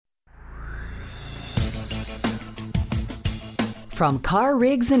From Carr,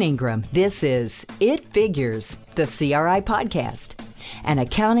 Riggs and Ingram, this is It Figures, the CRI podcast, an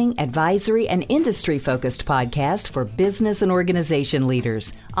accounting, advisory, and industry-focused podcast for business and organization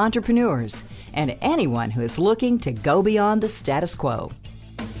leaders, entrepreneurs, and anyone who is looking to go beyond the status quo.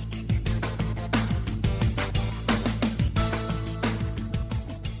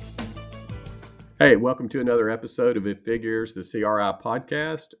 Hey, welcome to another episode of It Figures, the CRI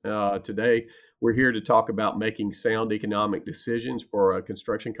podcast. Today, we're here to talk about making sound economic decisions for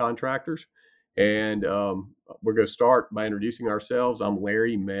construction contractors. And we're going to start by introducing ourselves. I'm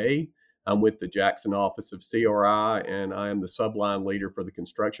Larry May. I'm with the Jackson office of CRI, and I am the subline leader for the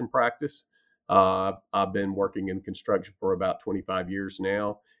construction practice. I've been working in construction for about 25 years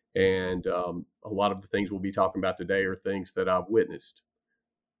now. And a lot of the things we'll be talking about today are things that I've witnessed.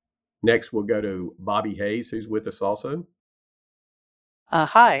 Next, we'll go to Bobby Hayes, who's with us also.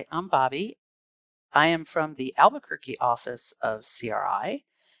 Hi, I'm Bobby. I am from the Albuquerque office of CRI,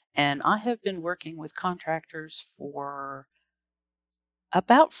 and I have been working with contractors for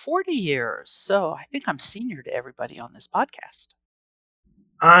about 40 years. So I think I'm senior to everybody on this podcast.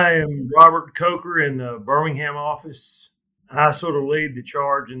 I am Robert Coker in the Birmingham office. I sort of lead the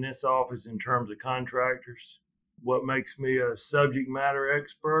charge in this office in terms of contractors. What makes me a subject matter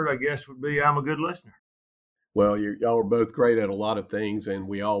expert, I guess, would be I'm a good listener. Well, y'all are both great at a lot of things, and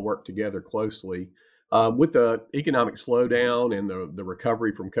we all work together closely. With the economic slowdown and the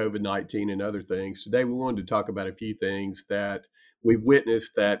recovery from COVID-19 and other things, today we wanted to talk about a few things that we've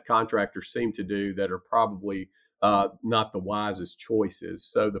witnessed that contractors seem to do that are probably not the wisest choices.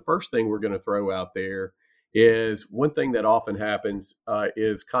 So the first thing we're going to throw out there is one thing that often happens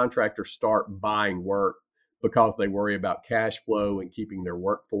is contractors start buying work because they worry about cash flow and keeping their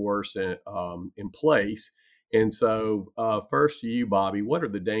workforce in place. And so first to you, Bobby, what are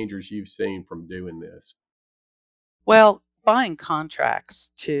the dangers you've seen from doing this? Well, buying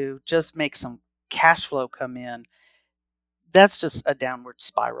contracts to just make some cash flow come in, that's just a downward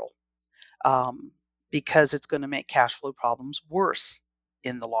spiral because it's going to make cash flow problems worse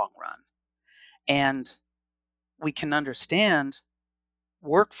in the long run. And we can understand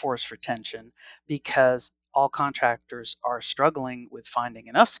workforce retention because all contractors are struggling with finding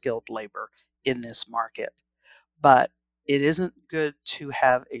enough skilled labor in this market. But it isn't good to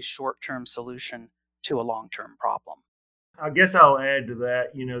have a short-term solution to a long-term problem. I guess I'll add to that.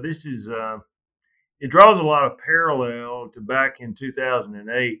 This is, it draws a lot of parallel to back in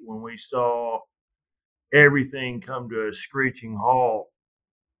 2008 when we saw everything come to a screeching halt,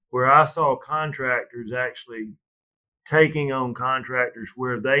 where I saw contractors actually taking on contractors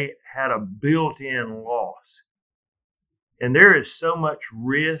where they had a built-in loss. And there is so much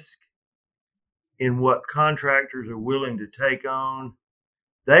risk in what contractors are willing to take on.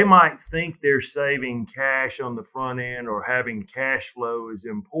 They might think they're saving cash on the front end or having cash flow is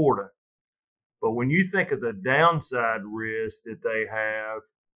important. But when you think of the downside risk that they have,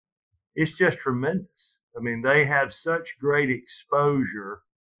 it's just tremendous. I mean, they have such great exposure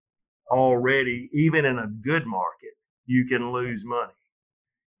already. Even in a good market, you can lose money.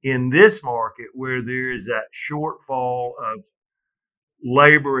 In this market where there is that shortfall of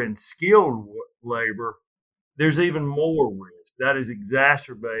labor and skilled labor, there's even more risk. That is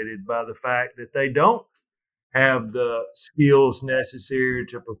exacerbated by the fact that they don't have the skills necessary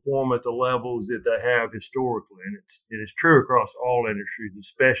to perform at the levels that they have historically. And it is true across all industries,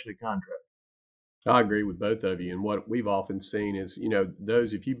 especially contracting. I agree with both of you. And what we've often seen is,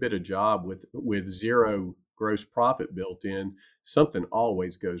 if you bid a job with zero gross profit built in, something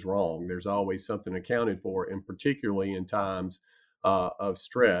always goes wrong. There's always something accounted for, and particularly in times of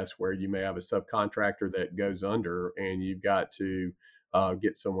stress where you may have a subcontractor that goes under and you've got to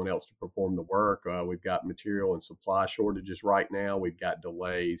get someone else to perform the work. We've got material and supply shortages right now. We've got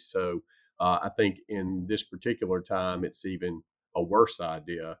delays. So I think in this particular time, it's even a worse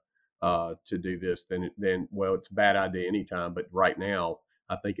idea to do this than it's a bad idea anytime. But right now,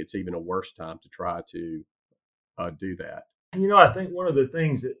 I think it's even a worse time to try to do that. I think one of the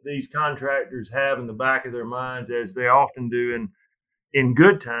things that these contractors have in the back of their minds, as they often do in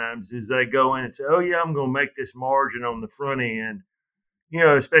good times, is they go in and say, oh, yeah, I'm going to make this margin on the front end,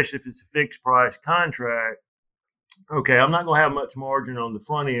 especially if it's a fixed price contract. Okay, I'm not going to have much margin on the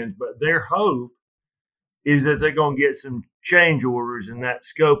front end, but their hope is that they're going to get some change orders in that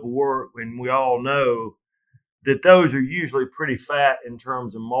scope of work. And we all know that those are usually pretty fat in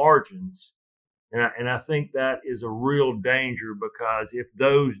terms of margins. And I think that is a real danger, because if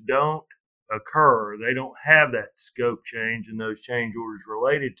those don't occur, they don't have that scope change and those change orders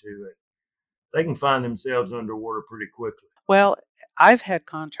related to it, they can find themselves underwater pretty quickly. Well, I've had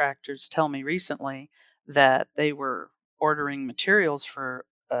contractors tell me recently that they were ordering materials for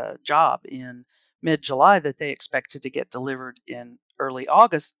a job in mid-July that they expected to get delivered in early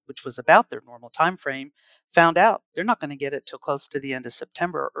August, which was about their normal time frame, found out they're not going to get it till close to the end of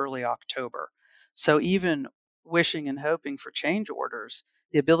September or early October. So even wishing and hoping for change orders,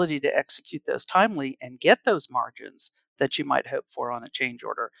 the ability to execute those timely and get those margins that you might hope for on a change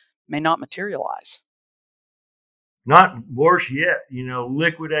order may not materialize. Not worse yet,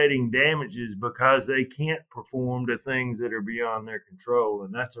 liquidating damages because they can't perform the things that are beyond their control.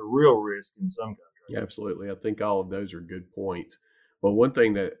 And that's a real risk in some countries. Absolutely. I think all of those are good points. Well, one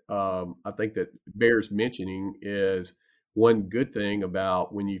thing that I think that bears mentioning is one good thing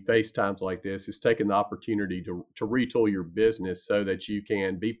about when you face times like this is taking the opportunity to retool your business so that you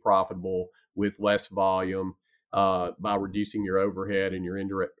can be profitable with less volume by reducing your overhead and your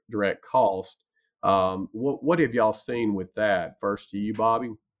indirect cost. What have y'all seen with that? First to you, Bobby.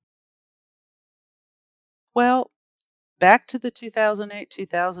 Well, back to the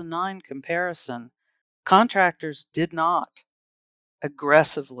 2008-2009 comparison, contractors did not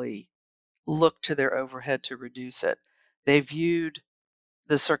aggressively look to their overhead to reduce it. They viewed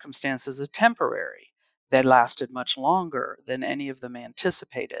the circumstances as temporary. They lasted much longer than any of them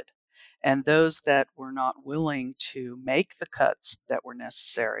anticipated. And those that were not willing to make the cuts that were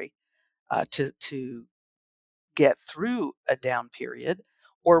necessary to get through a down period,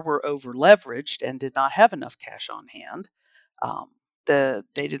 or were over leveraged and did not have enough cash on hand, they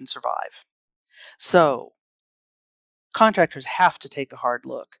didn't survive. So contractors have to take a hard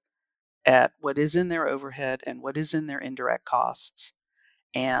look at what is in their overhead and what is in their indirect costs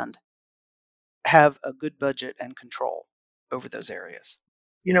and have a good budget and control over those areas.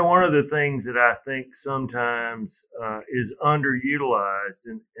 One of the things that I think sometimes is underutilized,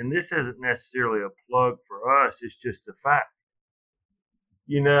 and this isn't necessarily a plug for us, it's just a fact.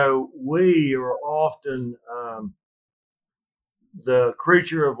 We are often the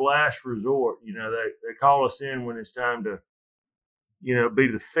creature of last resort. They call us in when it's time to, be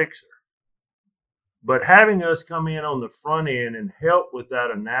the fixer. But having us come in on the front end and help with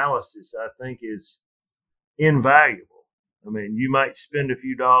that analysis, I think is invaluable. I mean, you might spend a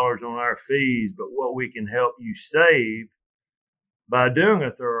few dollars on our fees, but what we can help you save by doing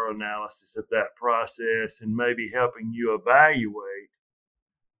a thorough analysis of that process and maybe helping you evaluate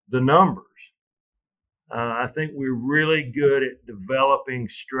the numbers. I think we're really good at developing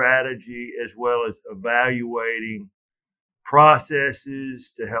strategy as well as evaluating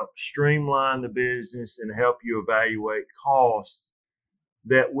processes to help streamline the business and help you evaluate costs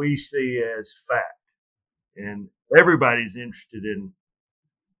that we see as fact. And everybody's interested in,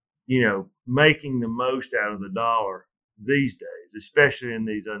 making the most out of the dollar these days, especially in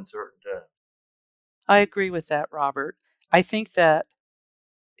these uncertain times. I agree with that, Robert. I think that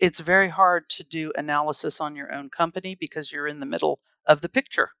it's very hard to do analysis on your own company because you're in the middle of the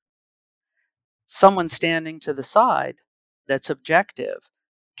picture. Someone standing to the side that's objective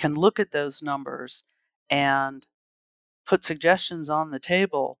can look at those numbers and put suggestions on the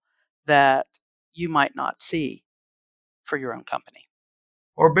table that you might not see for your own company.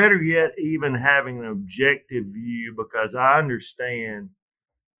 Or better yet, even having an objective view, because I understand,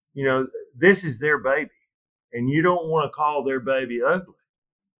 this is their baby and you don't want to call their baby ugly.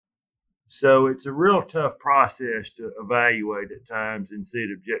 So it's a real tough process to evaluate at times and see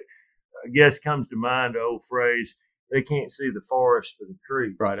it object. I guess comes to mind the old phrase, they can't see the forest for the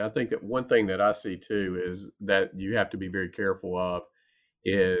trees. Right. I think that one thing that I see too is that you have to be very careful of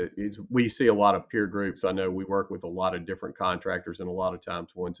is we see a lot of peer groups. I know we work with a lot of different contractors and a lot of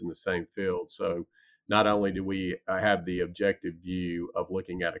times ones in the same field. So not only do we have the objective view of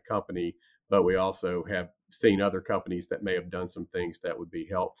looking at a company, but we also have seen other companies that may have done some things that would be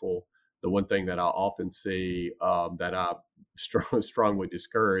helpful. The one thing that I often see that I strongly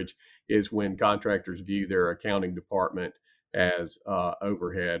discourage is when contractors view their accounting department as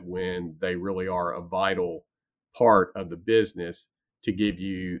overhead when they really are a vital part of the business to give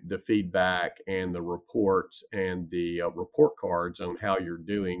you the feedback and the reports and the report cards on how you're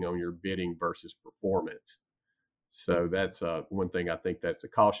doing on your bidding versus performance. So that's one thing I think that's a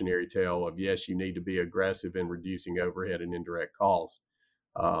cautionary tale of, yes, you need to be aggressive in reducing overhead and indirect costs.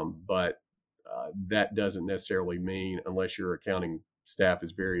 But that doesn't necessarily mean, unless your accounting staff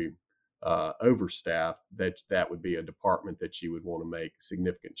is very overstaffed, that would be a department that you would want to make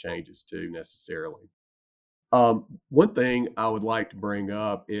significant changes to necessarily. One thing I would like to bring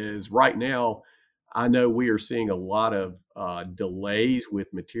up is right now, I know we are seeing a lot of delays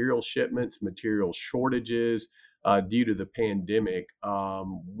with material shipments, material shortages due to the pandemic.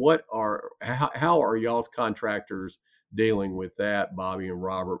 How are y'all's contractors dealing with that, Bobby and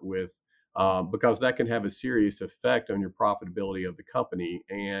Robert, with because that can have a serious effect on your profitability of the company.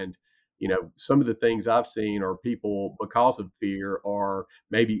 And some of the things I've seen are people, because of fear, are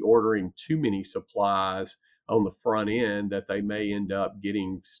maybe ordering too many supplies on the front end that they may end up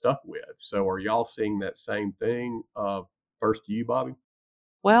getting stuck with. So, are y'all seeing that same thing? First to you, Bobby.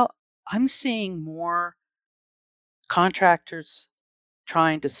 Well, I'm seeing more contractors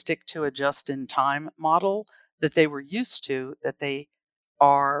trying to stick to a just-in-time model that they were used to, that they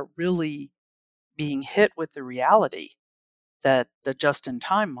are really being hit with the reality that the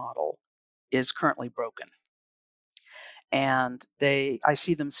just-in-time model is currently broken. And I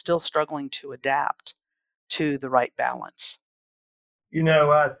see them still struggling to adapt to the right balance.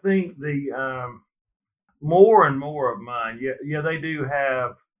 I think the more and more of mine, they do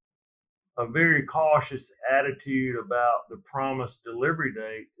have a very cautious attitude about the promised delivery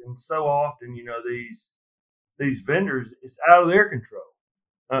dates, and so often, these vendors, it's out of their control.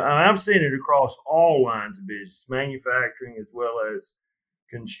 I'm seeing it across all lines of business, manufacturing as well as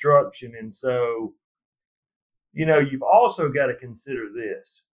construction, and so you've also got to consider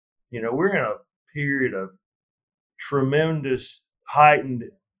this. We're in a period of tremendous heightened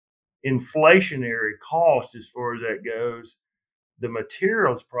inflationary cost as far as that goes. The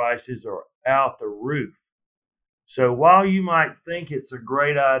materials prices are out the roof. So while you might think it's a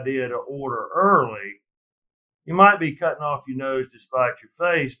great idea to order early, you might be cutting off your nose to spite your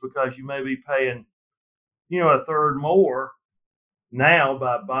face, because you may be paying, a third more now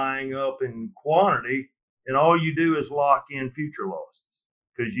by buying up in quantity, and all you do is lock in future losses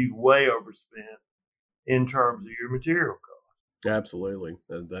because you way overspent in terms of your material cost. Absolutely.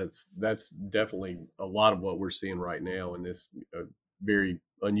 That's definitely a lot of what we're seeing right now in this very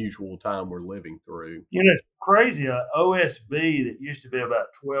unusual time we're living through. It's crazy. OSB that used to be about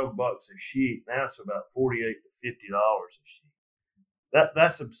 $12 a sheet, now it's about $48 to $50 a sheet.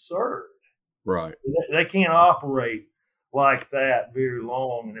 That's absurd. Right. They can't operate like that very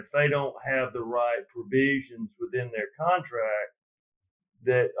long, and if they don't have the right provisions within their contract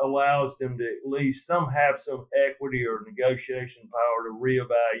that allows them to at least have some equity or negotiation power to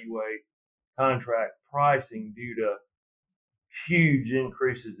reevaluate contract pricing due to huge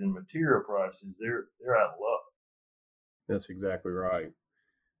increases in material prices, they're out of luck. That's exactly right.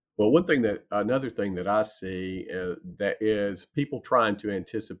 Well, another thing that I see that is people trying to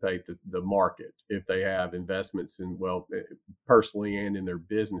anticipate the market if they have investments in, personally and in their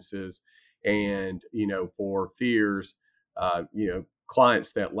businesses, and for fears,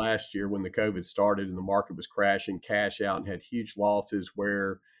 clients that last year when the COVID started and the market was crashing, cash out and had huge losses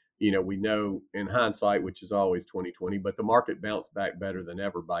where we know in hindsight, which is always 2020, but the market bounced back better than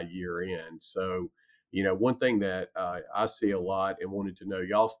ever by year end. So one thing that I see a lot and wanted to know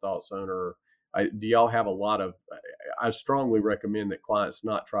y'all's thoughts on do y'all have a lot of, I strongly recommend that clients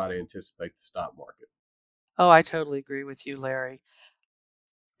not try to anticipate the stock market. Oh, I totally agree with you, Larry.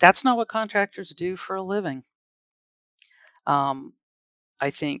 That's not what contractors do for a living. I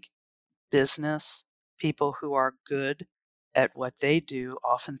think business people who are good at what they do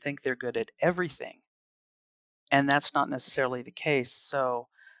often think they're good at everything. And that's not necessarily the case. So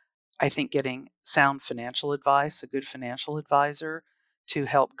I think getting sound financial advice, a good financial advisor to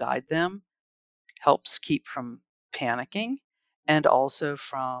help guide them, helps keep from panicking and also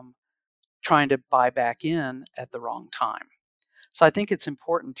from trying to buy back in at the wrong time. So I think it's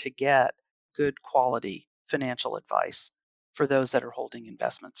important to get good quality financial advice for those that are holding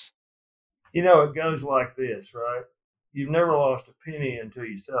investments. It goes like this, right? You've never lost a penny until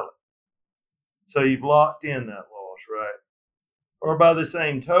you sell it. So you've locked in that loss, right? Or by the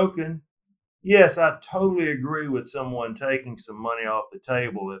same token, yes, I totally agree with someone taking some money off the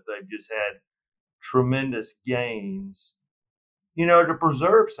table if they've just had tremendous gains, to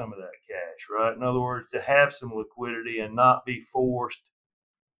preserve some of that cash, right? In other words, to have some liquidity and not be forced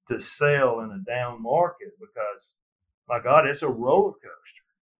to sell in a down market because, my God, it's a roller coaster.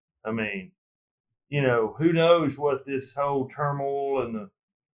 I mean, who knows what this whole turmoil in the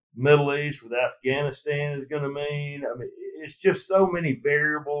Middle East with Afghanistan is going to mean. I mean, it's just so many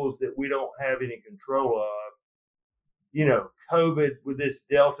variables that we don't have any control of. COVID with this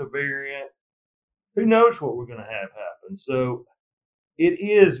Delta variant, who knows what we're going to have happen. So it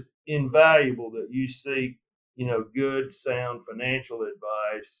is invaluable that you seek, good, sound financial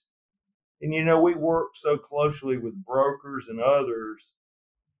advice. And, we work so closely with brokers and others,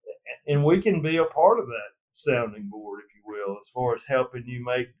 and we can be a part of that sounding board, if you will, as far as helping you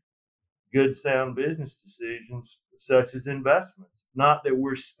make good, sound business decisions, such as investments. Not that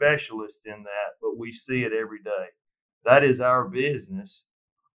we're specialists in that, but we see it every day. That is our business.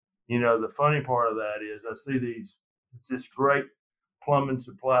 The funny part of that is I see it's this great plumbing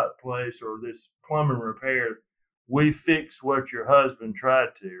supply place or this plumbing repair, we fix what your husband tried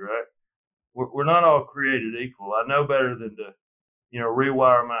to, right? We're not all created equal. I know better than to,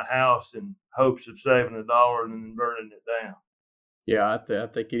 rewire my house in hopes of saving $1 and then burning it down. Yeah, I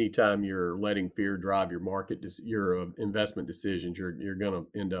think anytime you're letting fear drive your investment decisions, you're going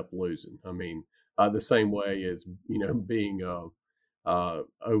to end up losing. I mean, the same way as being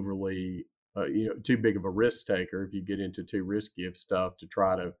overly too big of a risk taker. If you get into too risky of stuff to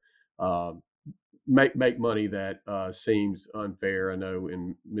try to uh, make money that seems unfair. I know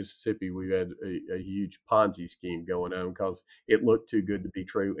in Mississippi we had a huge Ponzi scheme going on because it looked too good to be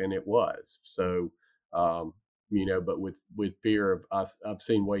true, and it was. So, but with fear of I've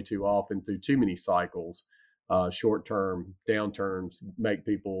seen way too often through too many cycles, short term downturns make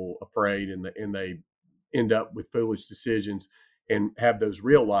people afraid, and they end up with foolish decisions and have those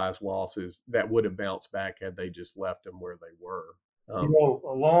realized losses that would have bounced back had they just left them where they were. A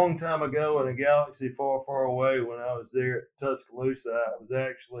long time ago in a galaxy far, far away, when I was there at Tuscaloosa, I was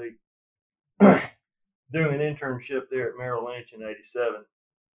actually doing an internship there at Merrill Lynch in '87.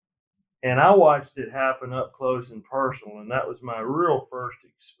 And I watched it happen up close and personal. And that was my real first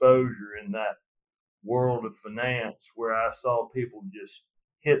exposure in that world of finance, where I saw people just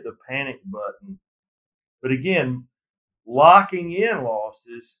hit the panic button. But again, locking in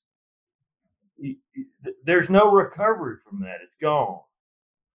losses, there's no recovery from that. It's gone.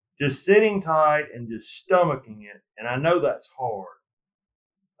 Just sitting tight and just stomaching it. And I know that's hard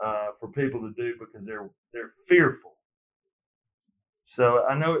for people to do because they're fearful. So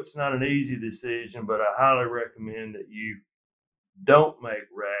I know it's not an easy decision, but I highly recommend that you don't make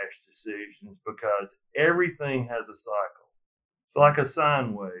rash decisions, because everything has a cycle. It's like a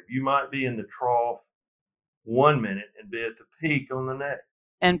sine wave. You might be in the trough 1 minute and be at the peak on the next.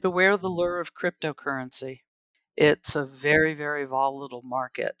 And beware the lure of cryptocurrency. It's a very, very volatile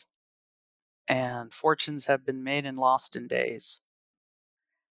market, and fortunes have been made and lost in days.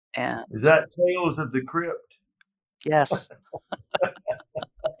 And is that Tales of the Crypt? Yes.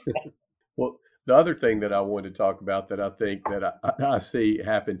 Well, the other thing that I wanted to talk about that I think that I see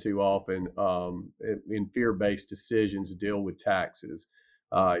happen too often in fear-based decisions deal with taxes.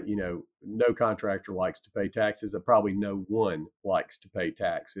 No contractor likes to pay taxes. Probably no one likes to pay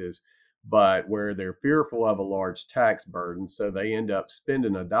taxes, but where they're fearful of a large tax burden, so they end up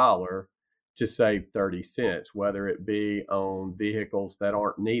spending $1 to save 30 cents, whether it be on vehicles that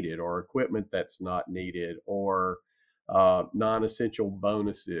aren't needed or equipment that's not needed, or non-essential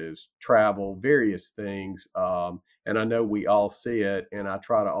bonuses, travel, various things. And I know we all see it. And I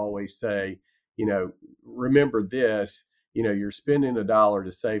try to always say, remember this, you're spending $1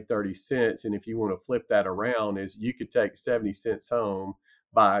 to save 30 cents. And if you want to flip that around, is you could take 70 cents home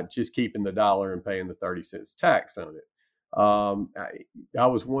by just keeping the $1 and paying the 30 cents tax on it. I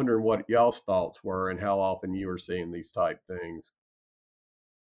was wondering what y'all's thoughts were and how often you were seeing these type things.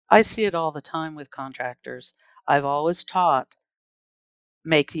 I see it all the time with contractors. I've always taught,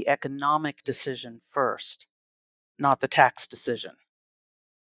 make the economic decision first, not the tax decision.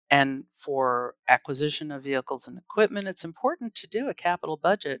 And for acquisition of vehicles and equipment, it's important to do a capital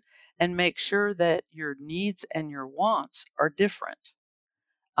budget and make sure that your needs and your wants are different.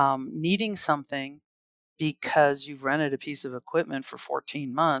 Needing something because you've rented a piece of equipment for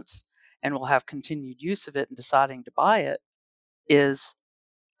 14 months and will have continued use of it, and deciding to buy it is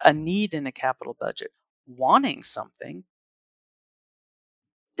a need in a capital budget. Wanting something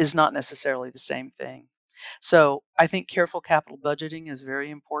is not necessarily the same thing. So I think careful capital budgeting is very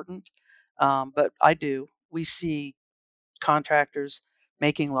important. But we see contractors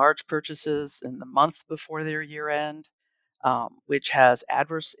making large purchases in the month before their year end, which has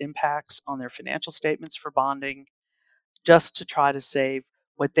adverse impacts on their financial statements for bonding, just to try to save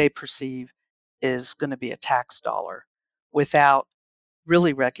what they perceive is going to be a tax dollar, without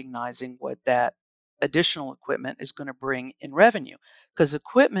really recognizing what that additional equipment is going to bring in revenue, because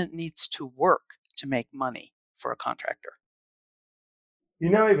equipment needs to work to make money for a contractor.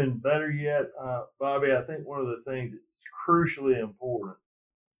 Even better yet, Bobby, I think one of the things that's crucially important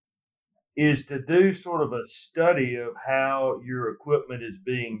is to do sort of a study of how your equipment is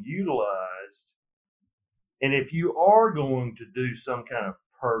being utilized. And if you are going to do some kind of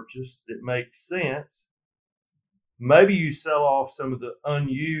purchase that makes sense, maybe you sell off some of the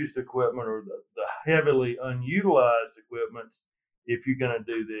unused equipment or the heavily unutilized equipments, if you're going to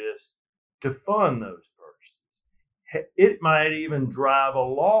do this, to fund those purchases. It might even drive a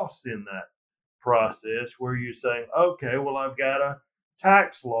loss in that process, where you're saying, okay, well, I've got a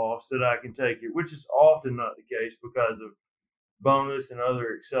tax loss that I can take here, which is often not the case because of bonus and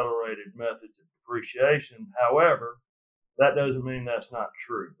other accelerated methods of depreciation. However, that doesn't mean that's not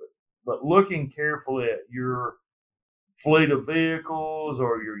true. But looking carefully at your fleet of vehicles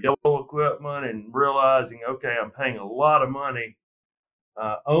or your yellow equipment and realizing, okay, I'm paying a lot of money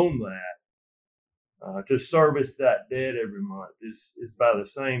on that to service that debt every month is by the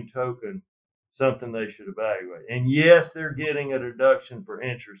same token something they should evaluate. And yes, they're getting a deduction for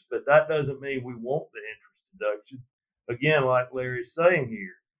interest, but that doesn't mean we want the interest deduction. Again, like Larry's saying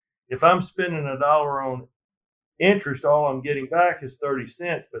here, if I'm spending $1 on interest, all I'm getting back is 30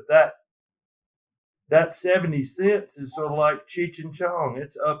 cents, but that 70 cents is sort of like Cheech and Chong.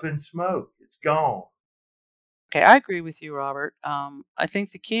 It's up in smoke. It's gone. Okay, I agree with you, Robert. I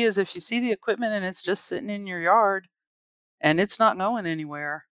think the key is if you see the equipment and it's just sitting in your yard and it's not going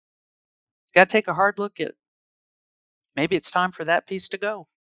anywhere, you got to take a hard look at maybe it's time for that piece to go.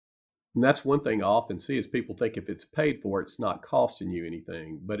 And that's one thing I often see is people think if it's paid for, it's not costing you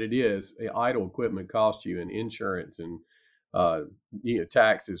anything, but it is. Idle equipment costs you in insurance and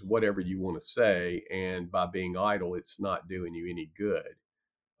taxes, whatever you want to say. And by being idle, it's not doing you any good.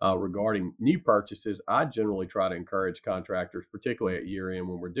 Regarding new purchases, I generally try to encourage contractors, particularly at year end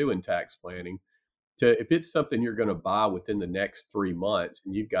when we're doing tax planning, to if it's something you're going to buy within the next 3 months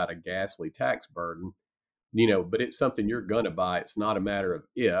and you've got a ghastly tax burden, but it's something you're going to buy. It's not a matter of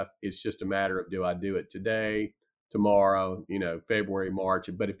if, it's just a matter of do I do it today, tomorrow, February, March.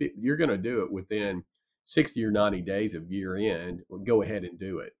 But if you're going to do it within 60 or 90 days of year end, well, go ahead and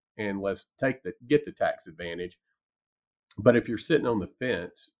do it. And let's get the tax advantage. But if you're sitting on the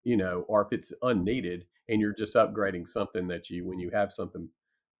fence, or if it's unneeded and you're just upgrading something when you have something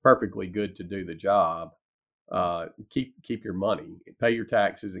perfectly good to do the job, keep your money, pay your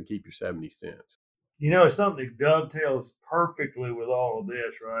taxes, and keep your 70 cents. It's something that dovetails perfectly with all of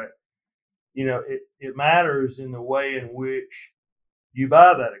this, right? It matters in the way in which you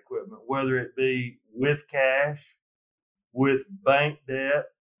buy that equipment, whether it be with cash, with bank debt,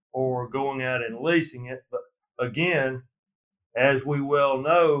 or going out and leasing it. But again, as we well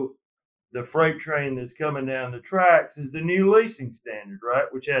know, the freight train that's coming down the tracks is the new leasing standard, right?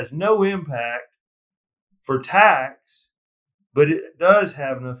 Which has no impact for tax, but it does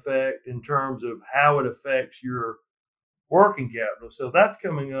have an effect in terms of how it affects your working capital. So that's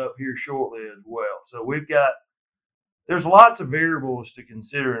coming up here shortly as well. So there's lots of variables to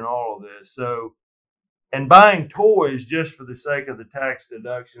consider in all of this. So, and buying toys just for the sake of the tax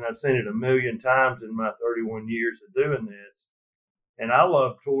deduction, I've seen it a million times in my 31 years of doing this. And I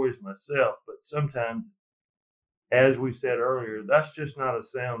love toys myself, but sometimes, as we said earlier, that's just not a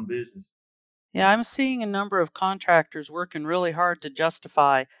sound business. Yeah, I'm seeing a number of contractors working really hard to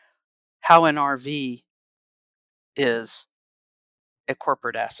justify how an RV is a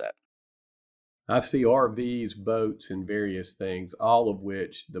corporate asset. I see RVs, boats, and various things, all of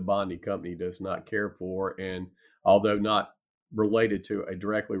which the bonding company does not care for. And although not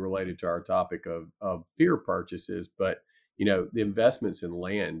directly related to our topic of fear purchases, but the investments in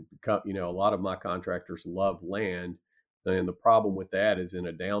land, a lot of my contractors love land. And the problem with that is in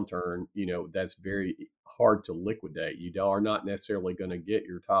a downturn, that's very hard to liquidate. You are not necessarily going to get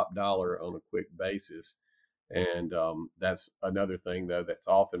your top dollar on a quick basis. And that's another thing, though, that's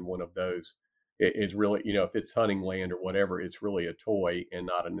often one of those is really, if it's hunting land or whatever, it's really a toy and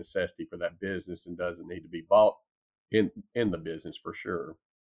not a necessity for that business and doesn't need to be bought in the business for sure.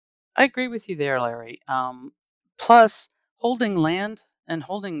 I agree with you there, Larry. Plus, holding land and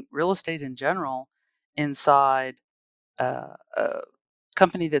holding real estate in general inside a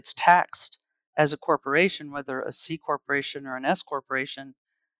company that's taxed as a corporation, whether a C corporation or an S corporation,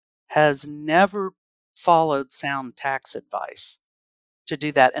 has never followed sound tax advice to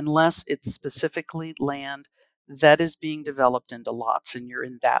do that unless it's specifically land that is being developed into lots and you're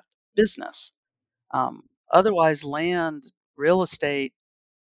in that business. Otherwise, land, real estate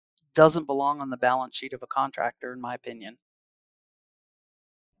doesn't belong on the balance sheet of a contractor, in my opinion.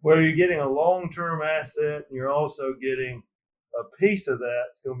 Well, you're getting a long-term asset, and you're also getting a piece of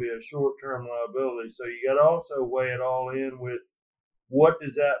that's going to be a short-term liability. So you got to also weigh it all in with what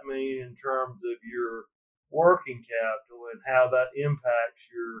does that mean in terms of your working capital and how that impacts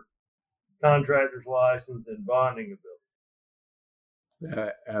your contractor's license and bonding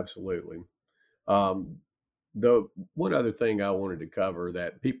ability. Absolutely. The one other thing I wanted to cover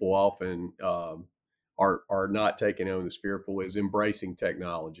that people often are not taking on as fearful is embracing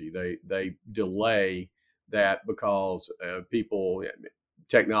technology. They delay that because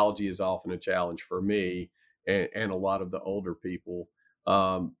technology is often a challenge for me and a lot of the older people.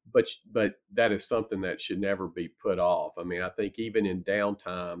 But that is something that should never be put off. I mean, I think even in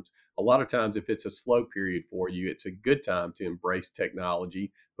downtimes, a lot of times if it's a slow period for you, it's a good time to embrace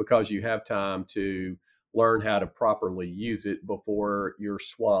technology because you have time to learn how to properly use it before you're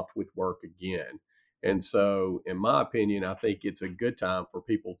swamped with work again. And so, in my opinion, I think it's a good time for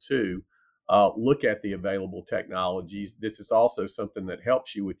people to look at the available technologies. This is also something that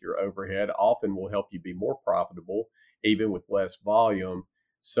helps you with your overhead, often will help you be more profitable, even with less volume.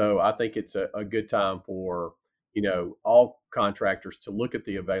 So I think it's a good time for, all contractors to look at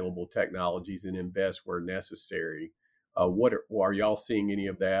the available technologies and invest where necessary. Are y'all seeing any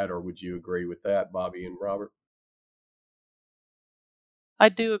of that, or would you agree with that, Bobby and Robert? I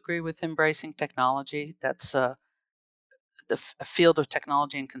do agree with embracing technology. That's the field of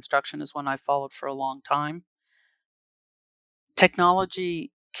technology and construction is one I followed for a long time.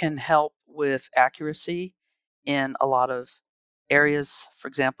 Technology can help with accuracy in a lot of areas. For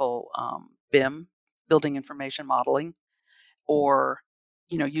example, BIM, building information modeling, or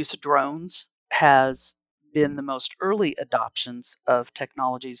use of drones has been the most early adoptions of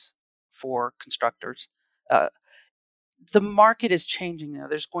technologies for constructors. Uh, the market is changing now.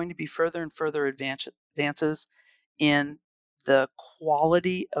 There's going to be further and further advances in the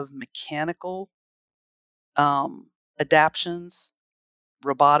quality of mechanical adaptions,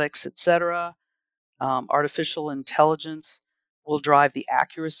 robotics, etc. Artificial intelligence will drive the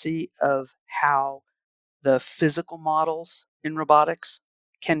accuracy of how the physical models in robotics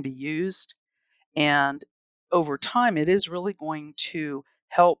can be used. And over time, it is really going to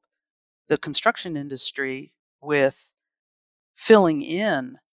help the construction industry with filling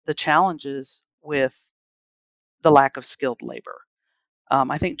in the challenges with the lack of skilled labor.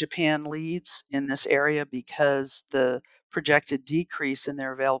 I think Japan leads in this area because the projected decrease in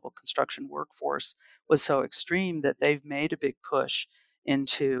their available construction workforce was so extreme that they've made a big push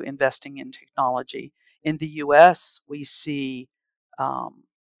into investing in technology. In the US, we see um,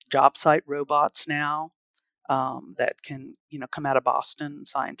 job site robots now that can, come out of Boston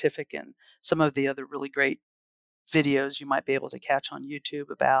Scientific and some of the other really great videos you might be able to catch on YouTube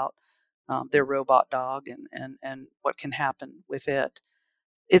about their robot dog and what can happen with it.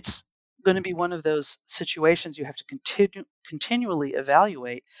 It's going to be one of those situations you have to continually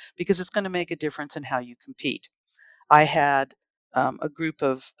evaluate because it's going to make a difference in how you compete. I had a group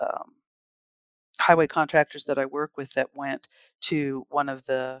of highway contractors that I work with that went to one of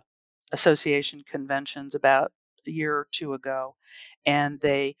the association conventions about a year or two ago, and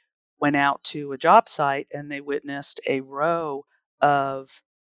they went out to a job site and they witnessed a row of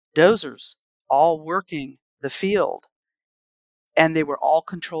dozers all working the field, and they were all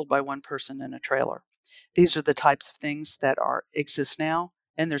controlled by one person in a trailer. These are the types of things that exist now,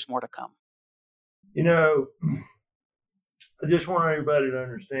 and there's more to come. You know, I just want everybody to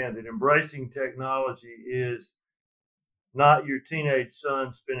understand that embracing technology is not your teenage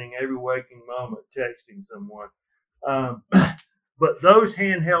son spending every waking moment texting someone. Um, but those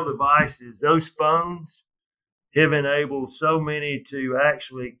handheld devices, those phones, have enabled so many to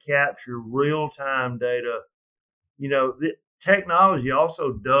actually capture real-time data. The technology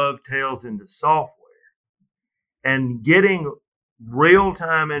also dovetails into software, and getting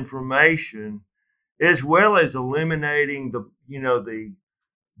real-time information as well as eliminating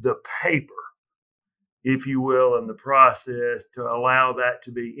the paper, if you will, in the process to allow that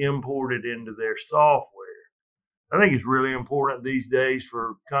to be imported into their software. I think it's really important these days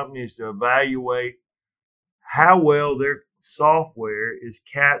for companies to evaluate how well their software is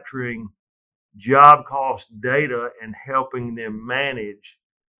capturing job cost data and helping them manage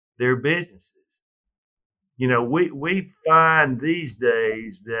their businesses. We find these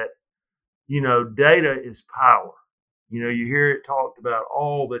days that, data is power. You hear it talked about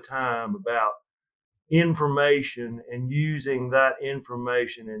all the time about information and using that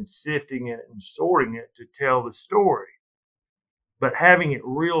information and sifting it and sorting it to tell the story. But having it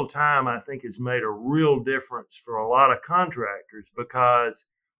real time, I think, has made a real difference for a lot of contractors because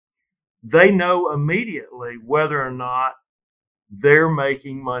they know immediately whether or not they're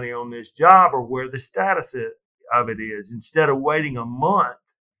making money on this job or where the status of it is. Instead of waiting a month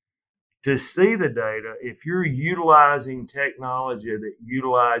to see the data, if you're utilizing technology that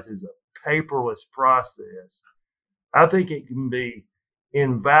utilizes a paperless process, I think it can be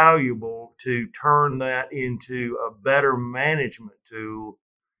invaluable to turn that into a better management tool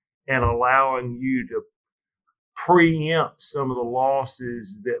and allowing you to preempt some of the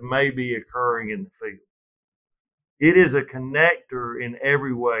losses that may be occurring in the field. It is a connector in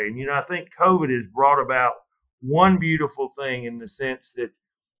every way. And, I think COVID has brought about one beautiful thing in the sense that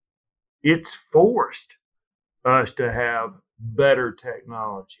it's forced us to have better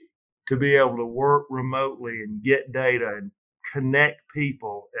technology, to be able to work remotely and get data and connect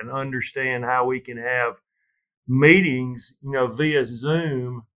people and understand how we can have meetings, via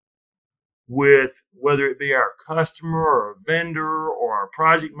Zoom with whether it be our customer or a vendor or our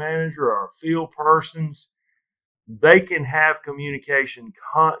project manager or our field persons. They can have communication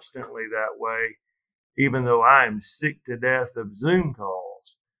constantly that way, even though I am sick to death of Zoom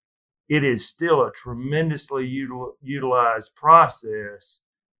calls. It is still a tremendously utilized process,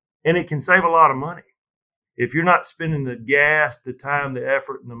 and it can save a lot of money. If you're not spending the gas, the time, the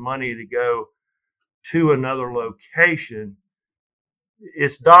effort, and the money to go to another location,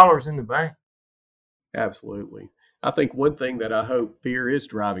 it's dollars in the bank. Absolutely. I think one thing that I hope fear is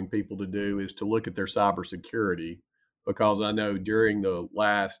driving people to do is to look at their cybersecurity, because I know during the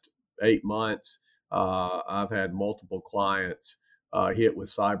last 8 months, I've had multiple clients hit with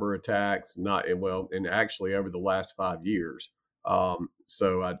cyber attacks, and actually over the last 5 years.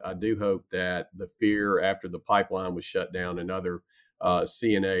 So I do hope that the fear after the pipeline was shut down, another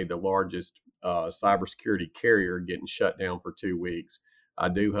CNA, the largest cybersecurity carrier, getting shut down for 2 weeks. I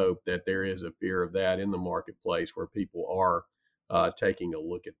do hope that there is a fear of that in the marketplace where people are taking a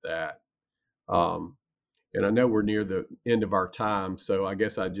look at that. And I know we're near the end of our time, so I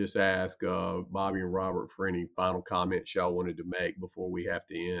guess I'd just ask Bobby and Robert for any final comments y'all wanted to make before we have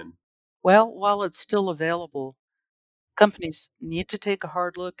to end. Well, while it's still available, companies need to take a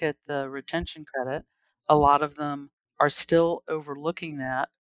hard look at the retention credit. A lot of them are still overlooking that,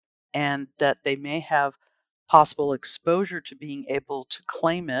 and that they may have possible exposure to being able to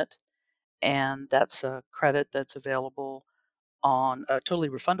claim it. And that's a credit that's available on a totally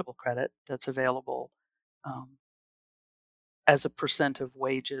refundable credit that's available as a percent of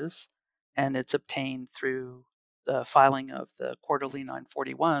wages, and it's obtained through the filing of the quarterly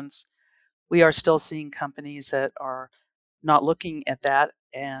 941s. We are still seeing companies that are not looking at that,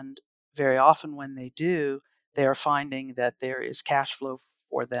 and very often when they do, they are finding that there is cash flow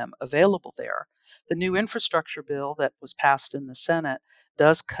for them available there. The new infrastructure bill that was passed in the Senate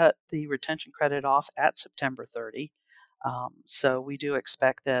does cut the retention credit off at September 30. So we do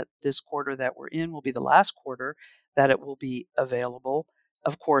expect that this quarter that we're in will be the last quarter that it will be available.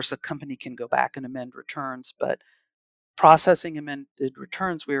 Of course, a company can go back and amend returns, but processing amended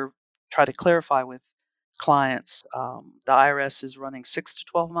returns, we're trying to clarify with clients. The IRS is running 6 to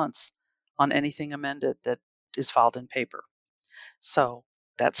 12 months on anything amended that is filed in paper. So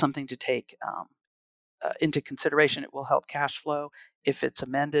that's something to take into consideration. It will help cash flow if it's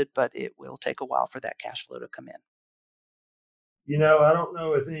amended, but it will take a while for that cash flow to come in. You know, I don't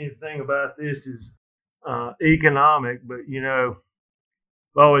know if anything about this is economic, but, you know,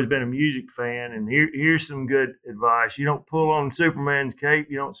 I've always been a music fan, and here's some good advice. You don't pull on Superman's cape,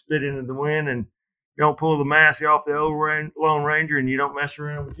 you don't spit into the wind, and you don't pull the mask off the old Lone Ranger, and you don't mess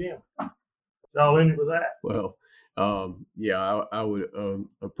around with Jim. So I'll end it with that. Well, I would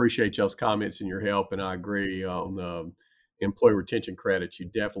appreciate y'all's comments and your help, and I agree on the employee retention credits. You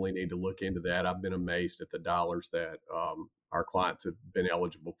definitely need to look into that. I've been amazed at the dollars that our clients have been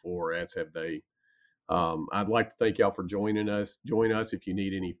eligible for, as have they. I'd like to thank y'all for joining us. Join us if you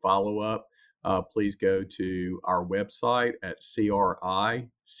need any follow-up. Please go to our website at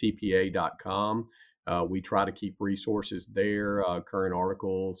cricpa.com. We try to keep resources there, current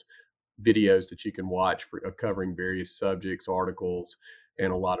articles, videos that you can watch for covering various subjects, articles,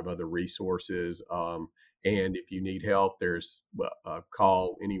 and a lot of other resources. And if you need help, there's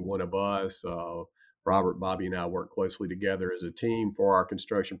call any one of us. Robert, Bobby, and I work closely together as a team for our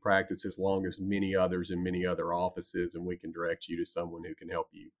construction practice, as long as many others in many other offices, and we can direct you to someone who can help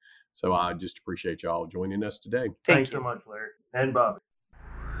you. So I just appreciate y'all joining us today. Thanks so much, Larry and Bobby.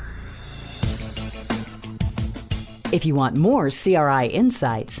 If you want more CRI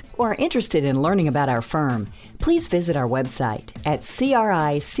insights or are interested in learning about our firm, please visit our website at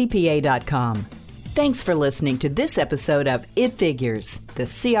cricpa.com. Thanks for listening to this episode of It Figures, the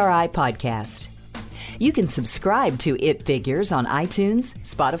CRI podcast. You can subscribe to It Figures on iTunes,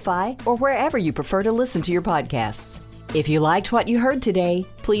 Spotify, or wherever you prefer to listen to your podcasts. If you liked what you heard today,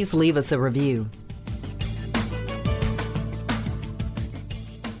 please leave us a review.